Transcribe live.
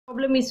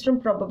Problem is from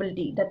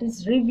probability, that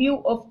is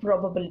review of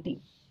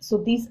probability. So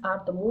these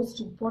are the most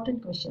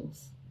important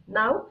questions.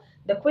 Now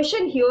the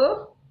question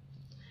here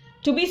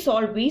to be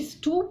solved is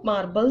two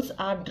marbles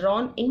are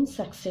drawn in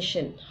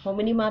succession. How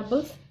many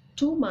marbles?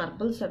 Two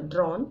marbles are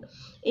drawn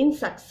in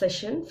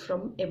succession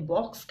from a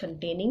box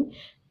containing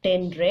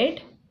 10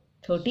 red,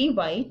 30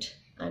 white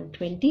and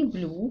 20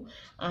 blue,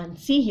 and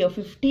see here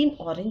 15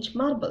 orange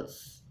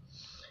marbles.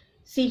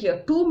 See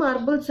here, two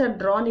marbles are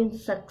drawn in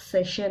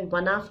succession,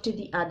 one after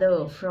the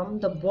other from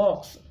the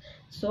box.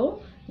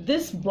 So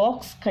this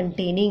box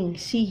containing,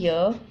 see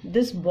here,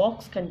 this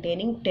box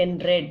containing 10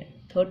 red,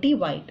 30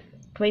 white,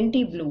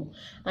 20 blue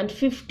and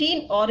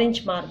 15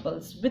 orange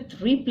marbles with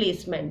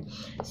replacement.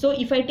 So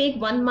if I take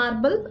one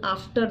marble,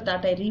 after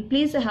that I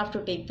replace, I have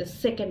to take the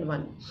second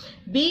one.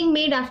 Being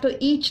made after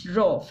each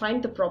draw,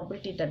 find the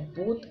probability that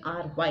both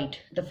are white.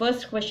 The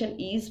first question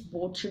is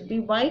both should be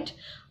white,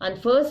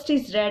 and first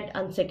is red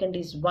and second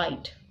is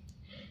white.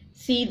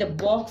 See, the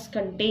box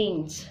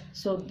contains,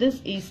 so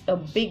this is a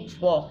big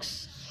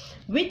box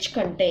which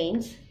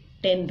contains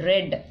 10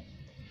 red,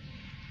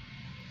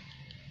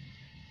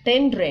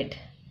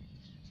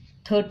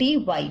 30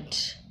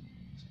 white,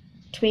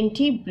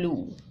 20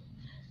 blue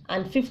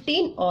and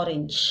 15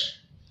 orange.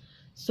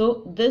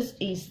 So this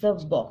is the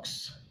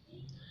box.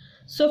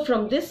 So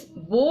from this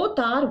both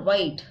are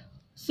white.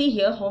 See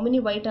here, how many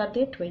white are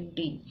there?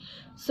 20.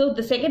 So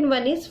the second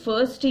one is,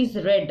 first is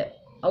red.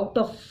 Out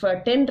of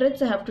 10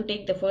 reds I have to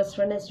take the first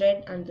one as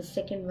red and the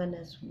second one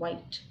as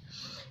white.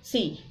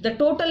 See, the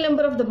total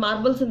number of the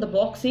marbles in the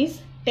box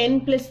is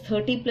 10 plus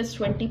 30 plus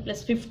 20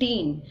 plus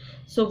 15.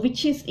 So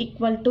which is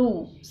equal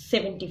to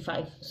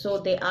 75. So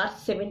there are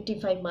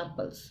 75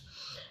 marbles.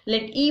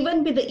 Let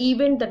even be the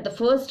event that the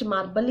first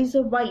marble is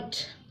a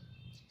white.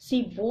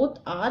 See, both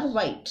are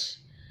white.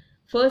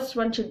 First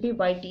one should be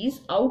white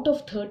is, out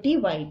of 30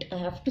 white I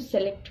have to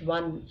select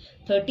one.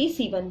 30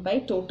 C1 by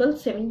total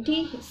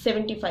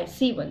 75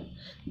 C1.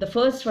 The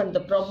first one, the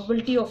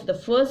probability of the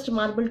first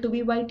marble to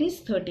be white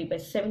is 30 by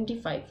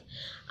 75.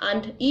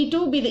 And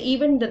E2 be the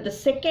event that the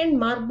second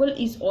marble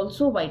is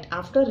also white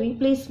after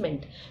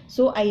replacement.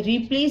 So I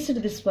replaced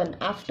this one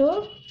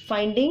after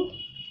finding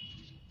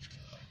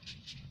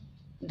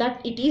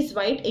that it is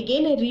white.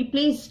 Again I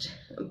replaced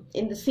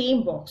in the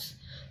same box.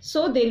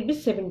 So there will be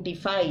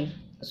 75.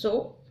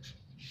 So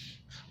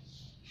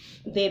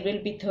there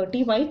will be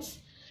 30 whites.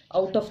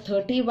 Out of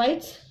 30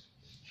 whites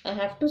I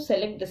have to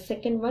select the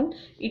second one.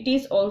 It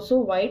is also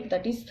white,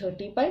 that is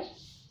 30 by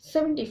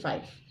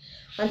 75.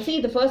 And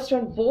see, the first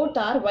one, both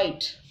are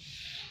white.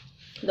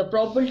 The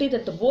probability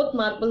that the both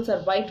marbles are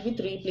white with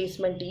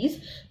replacement is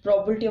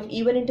probability of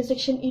E1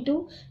 intersection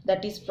E2,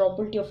 that is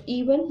probability of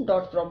E1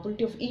 dot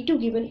probability of E2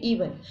 given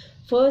E1.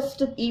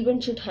 First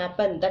event should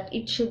happen that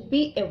it should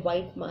be a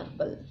white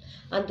marble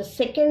and the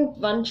second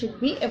one should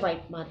be a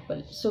white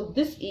marble. So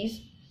this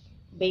is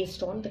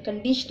based on the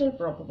conditional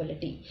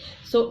probability.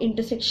 So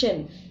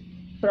intersection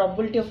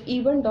probability of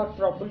E1 dot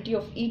probability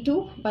of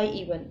E2 by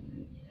E1,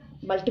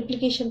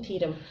 multiplication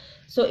theorem.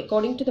 So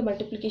according to the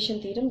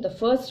multiplication theorem, the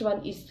first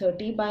one is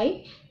 30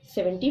 by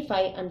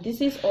 75 and this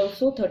is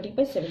also 30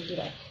 by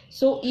 75.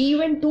 So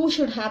event 2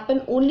 should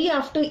happen only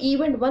after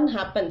event 1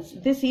 happens.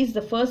 This is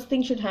the first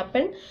thing should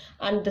happen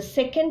and the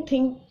second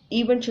thing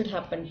event should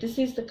happen. This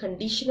is the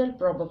conditional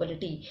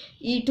probability.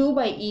 E2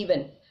 by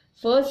E1.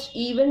 First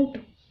event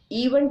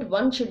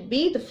 1 should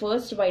be the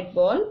first white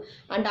ball,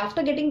 and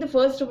after getting the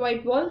first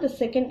white ball, the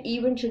second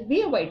event should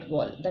be a white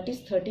ball, that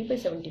is 30 by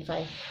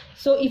 75.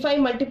 So if I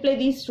multiply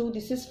these two,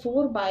 this is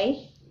 4 by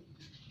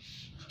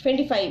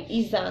 25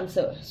 is the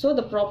answer. So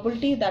the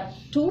probability that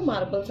two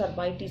marbles are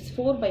white is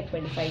 4 by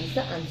 25 is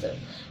the answer.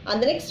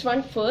 And the next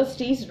one,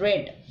 first is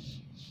red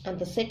and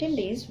the second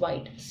is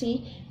white.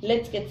 See,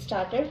 let's get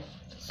started.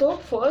 So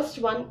first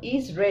one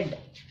is red.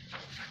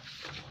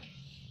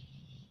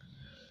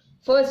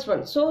 First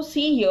one, so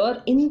see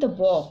here in the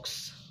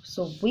box,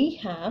 so we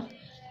have,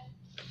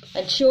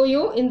 I'll show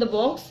you in the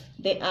box,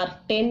 there are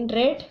 10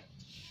 red,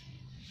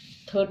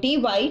 30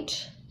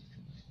 white,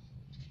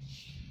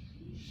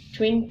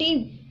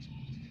 20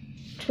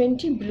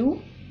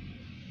 blue,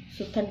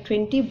 so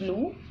 20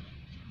 blue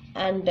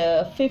and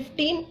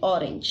 15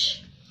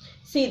 orange.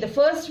 See, the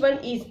first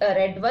one is a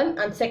red one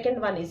and second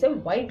one is a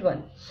white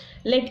one.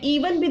 Let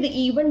even be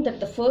the event that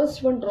the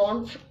first one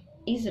drawn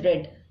is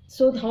red.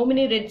 So how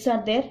many reds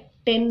are there?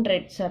 10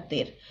 reds are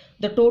there.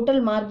 The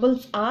total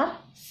marbles are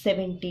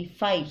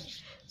 75.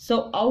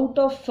 So out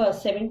of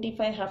 75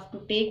 I have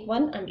to take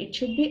one and it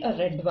should be a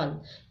red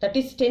one. That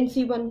is 10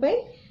 C1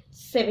 by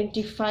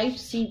 75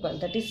 C1.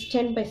 That is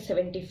 10 by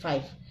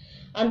 75.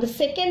 And the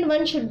second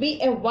one should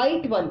be a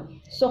white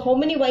one. So how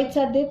many whites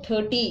are there?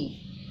 30.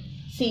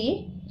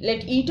 See,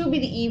 let E2 be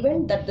the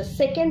event that the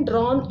second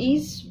drawn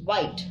is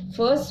white.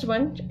 First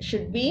one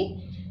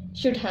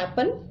should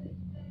happen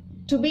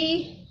to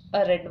be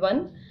a red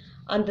one.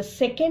 And the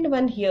second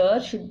one here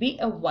should be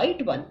a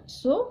white one.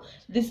 So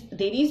there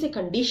is a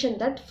condition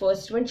that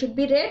first one should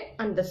be red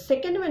and the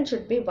second one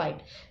should be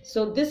white.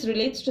 So this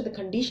relates to the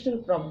conditional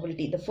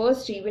probability. The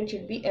first event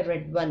should be a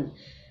red one.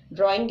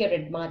 drawing a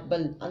red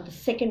marble, and the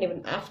second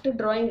event, after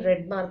drawing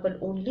red marble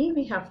only,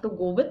 we have to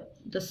go with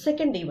the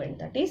second event,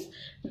 that is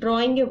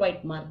drawing a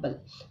white marble.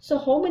 So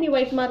how many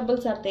white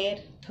marbles are there?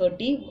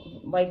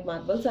 30 white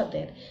marbles are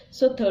there.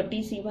 So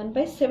 30 C1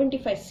 by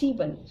 75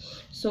 C1.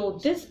 So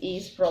this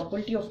is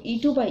probability of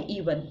E2 by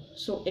E1.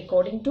 So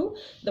according to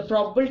the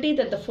probability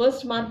that the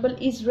first marble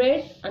is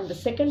red and the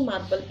second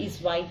marble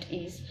is white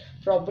is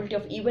probability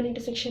of E1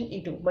 intersection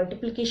E2,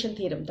 multiplication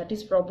theorem, that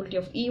is probability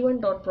of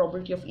E1 dot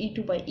probability of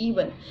E2 by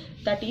E1,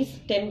 that is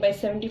 10 by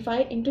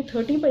 75 into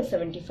 30 by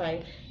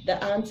 75.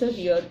 The answer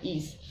here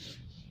is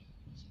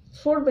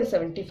 4 by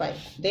 75.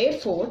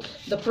 Therefore,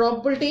 the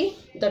probability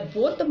that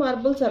both the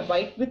marbles are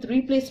white with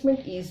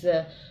replacement is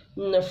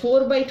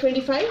 4 by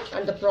 25,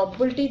 and the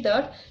probability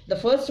that the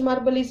first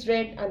marble is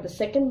red and the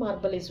second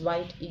marble is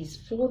white is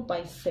 4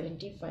 by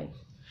 75.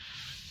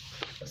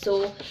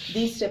 So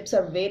these steps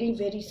are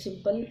very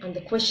simple, and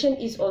the question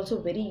is also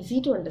very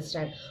easy to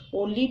understand.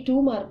 Only 2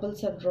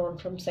 marbles are drawn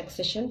from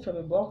succession from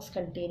a box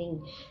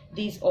containing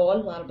these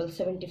all marbles,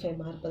 75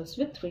 marbles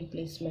with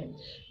replacement.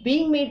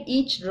 Being made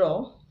each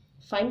draw,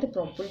 find the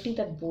probability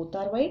that both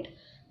are white.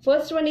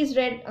 First one is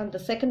red and the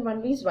second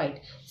one is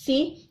white.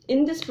 See,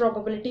 in this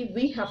probability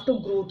we have to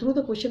go through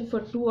the question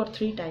for 2 or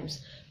 3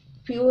 times.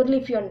 Purely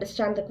if you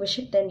understand the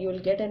question, then you will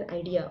get an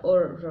idea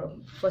or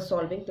for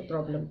solving the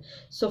problem.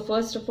 So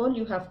first of all,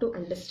 you have to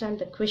understand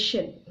the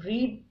question,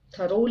 read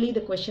thoroughly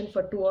the question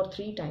for 2 or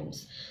 3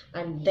 times,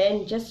 and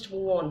then just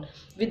move on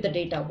with the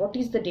data. What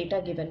is the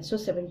data given? So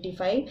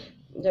 75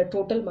 the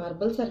total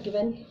marbles are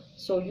given.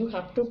 So you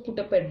have to put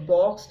up a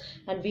box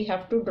and we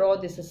have to draw,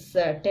 this is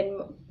 10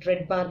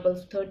 red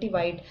marbles, 30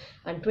 white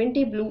and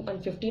 20 blue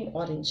and 15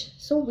 orange.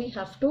 So we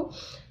have to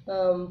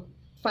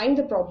find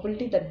the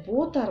probability that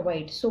both are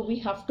white. So we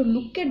have to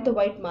look at the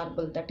white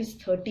marble, that is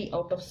 30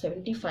 out of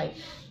 75,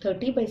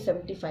 30 by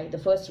 75, the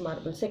first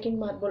marble, second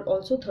marble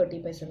also 30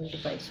 by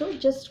 75. So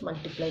just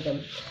multiply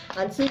them.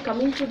 And see,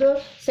 coming to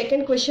the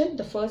second question,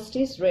 the first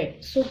is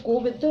red. So go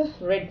with the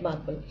red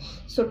marble.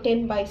 So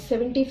 10 by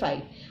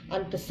 75,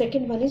 and the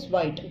second one is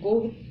white. Go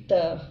with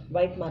the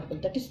white marble,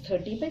 that is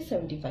 30 by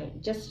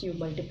 75. Just you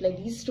multiply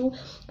these two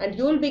and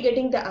you will be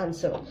getting the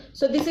answer.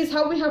 So this is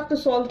how we have to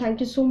solve.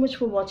 Thank you so much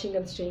for watching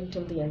and staying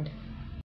till the end.